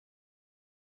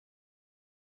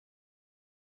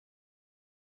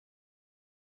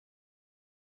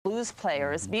Blues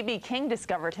players. B.B. King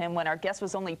discovered him when our guest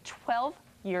was only 12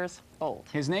 years old.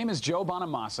 His name is Joe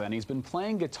Bonamassa, and he's been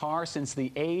playing guitar since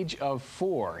the age of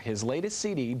 4. His latest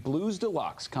CD, Blues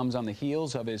Deluxe, comes on the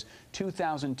heels of his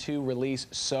 2002 release,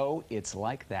 So It's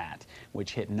Like That,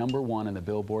 which hit #1 in the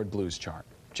Billboard Blues chart.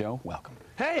 Joe, welcome.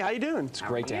 Hey, how you doing? It's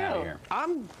great to have you here.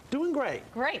 I'm doing great.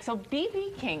 Great. So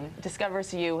B.B. King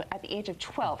discovers you at the age of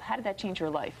 12. How did that change your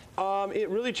life? It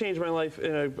really changed my life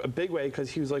in a big way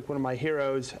because he was like one of my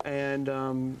heroes. And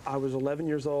I was 11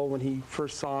 years old when he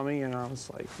first saw me, and I was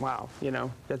like, wow, you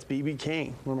know, that's B.B.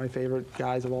 King, one of my favorite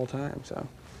guys of all time. So.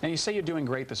 And you say you're doing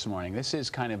great this morning. This is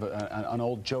kind of an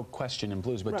old joke question in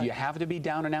blues, but Right. Do you have to be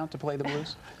down and out to play the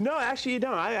blues? No, actually you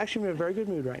don't. I actually am in a very good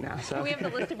mood right now. So. Can we have the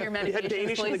list of your medications, Yeah,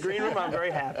 Danish please? in the green room, I'm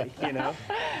very happy, you know.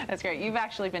 That's great. You've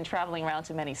actually been traveling around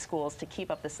to many schools to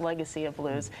keep up this legacy of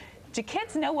blues. Do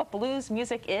kids know what blues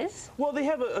music is? Well, they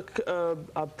have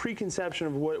a preconception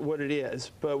of what it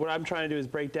is, but what I'm trying to do is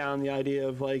break down the idea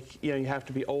of, like, you know, you have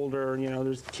to be older, and, you know,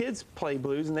 there's kids play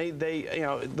blues, and they you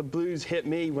know, the blues hit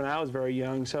me when I was very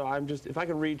young, so I'm just, if I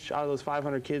can reach out of those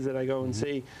 500 kids that I go and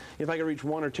see, if I can reach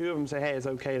 1 or 2 of them and say, hey, it's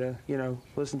okay to, you know,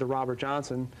 listen to Robert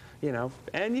Johnson, you know,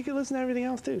 and you can listen to everything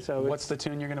else too. So what's the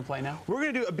tune you're going to play now? We're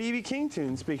going to do a B.B. King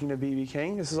tune, speaking of B.B.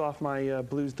 King. This is off my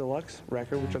Blues Deluxe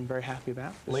record, which I'm very happy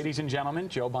about. Ladies and gentlemen,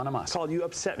 Joe Bonamassa. It's called You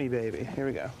Upset Me, Baby. Here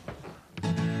we go.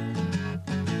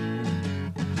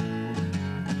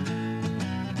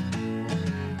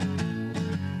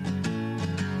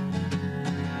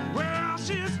 Well,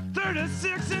 she's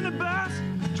 36 in the bust,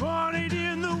 20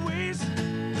 in the waist,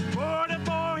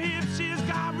 44 hips, she's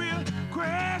got real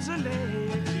crazy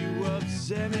legs. You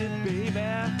upset me, baby.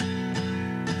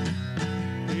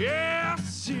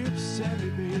 Yes, you upset me,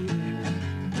 baby.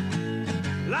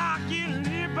 Like you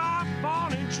live by a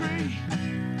falling tree.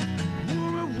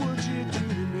 Woman, what'd you do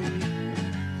to me?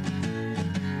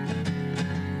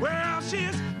 Well,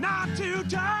 she's not too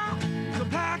tall,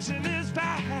 complexion is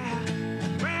bad.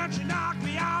 When she knocked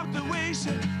me out the way,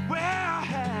 she,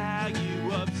 well,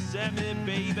 you upset me,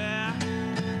 baby.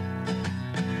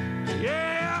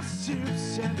 Yes, you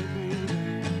upset me, baby.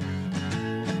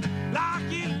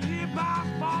 Like you live by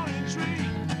a falling tree.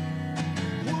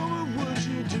 Woman, what'd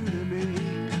you do to me?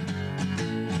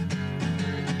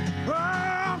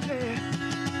 Oh, yeah.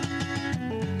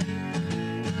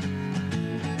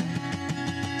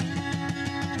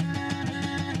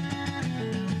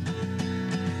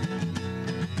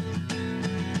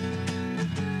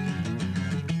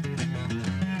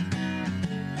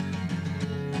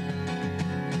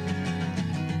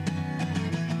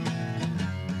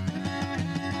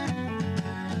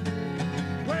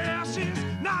 Well, she's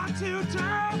not too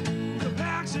tall,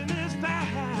 complexion is bad.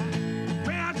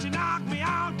 When she knocked me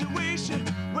out the way she,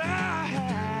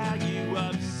 well, you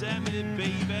upset me,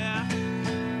 baby.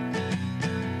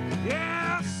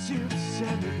 Yes, you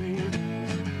upset me, baby.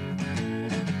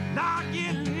 Not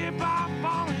getting hit by a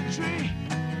falling tree.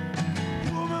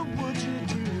 Woman, what'd you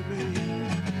do to me?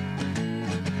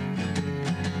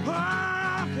 Oh,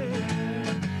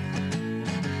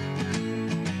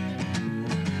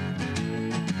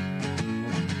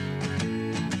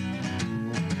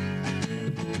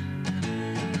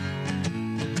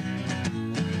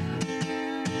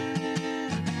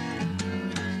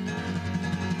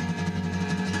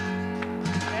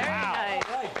 yeah.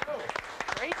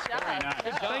 Great job.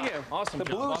 Thank you. Awesome. The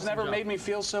blues never made me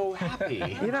feel so happy.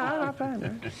 You know, not bad,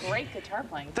 man. Great guitar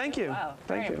playing. Thank you. Wow, Thank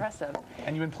very you. impressive.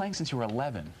 And you've been playing since you were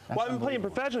 11. That's Well, I've been playing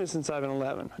unbelievable. professionally since I've been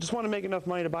 11. I just wanted to make enough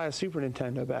money to buy a Super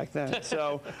Nintendo back then.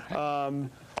 So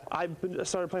I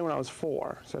started playing when I was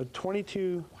 4. So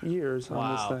 22 years on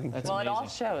Wow, this thing. that's Well, it all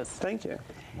amazing. shows. Thank you.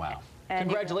 Wow. And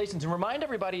Congratulations, and remind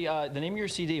everybody the name of your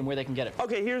CD and where they can get it.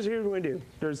 Okay, here's what we're going to do.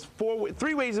 There's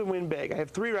 3 ways to win big. I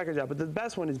have 3 records out, but the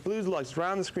best one is Blues Deluxe. It's right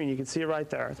on the screen. You can see it right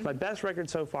there. It's my best record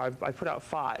so far. I put out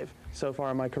 5 so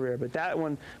far in my career, but that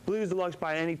one, Blues Deluxe,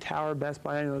 by any Tower, Best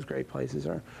Buy, any of those great places,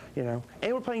 or, you know.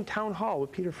 And we're playing Town Hall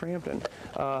with Peter Frampton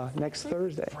next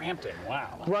Thursday. Frampton,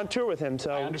 wow. We're on tour with him,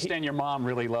 so I understand your mom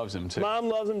really loves him, too. Mom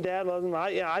loves him, Dad loves him.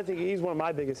 I think he's one of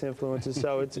my biggest influences.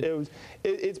 So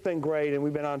it's been great, and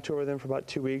we've been on tour with him for about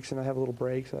 2 weeks, and I have a little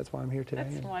break, so that's why I'm here today.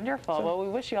 That's wonderful. Well, we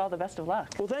wish you all the best of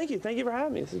luck. Well, thank you. Thank you for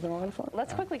having me. This has been a lot of fun.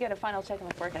 Let's quickly get a final check on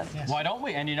the forecast. Why don't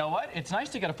we? And you know what? It's nice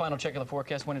to get a final check of the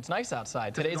forecast when it's nice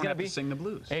outside. Today's going to be sing the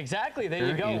blues. Exactly. There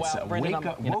you go. It's Wow, Brendan,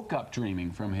 Woke Up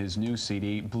Dreaming from his new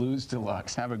CD, Blues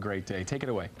Deluxe. Have a great day. Take it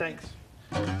away. Thanks.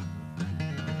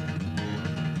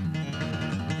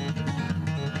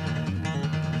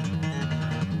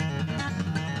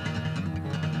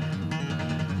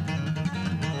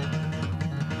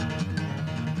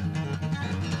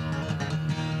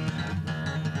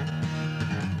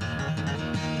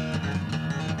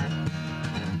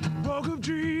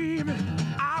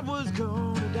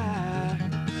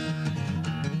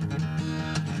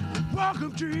 Woke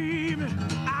up dreaming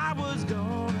I was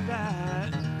gonna die.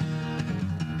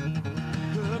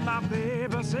 But my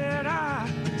baby said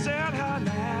her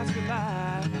last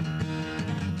goodbye.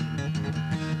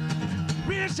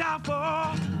 Reached out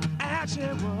for, and she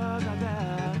was not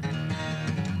there.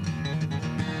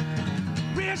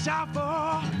 Reached out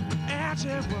for, and she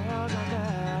was not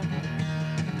there.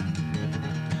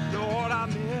 Lord, I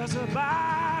miss her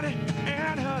body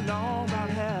and her long brown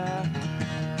hair.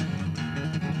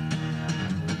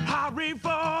 Heart rate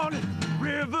falling,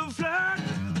 river flood,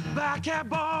 black cat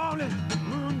bawling,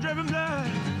 moon driven blood.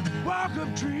 Woke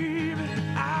up dreaming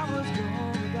I was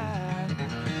gonna die.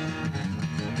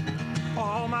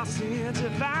 All my sins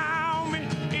have found me,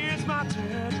 it's my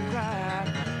turn to cry.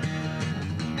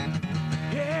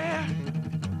 Yeah.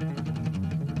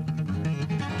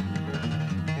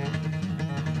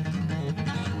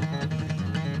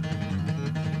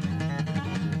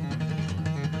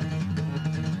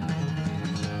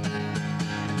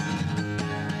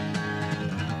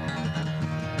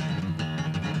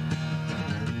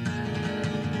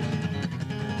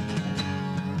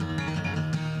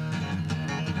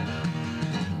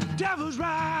 Devil's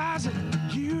rising,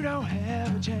 you don't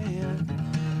have a chance.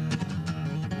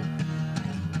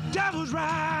 Devil's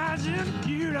rising,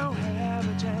 you don't have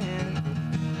a chance.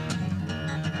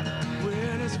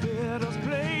 When his fiddle's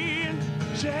playing,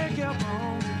 shake your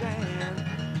bones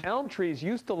again. Elm trees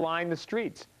used to line the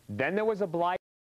streets. Then there was a blight.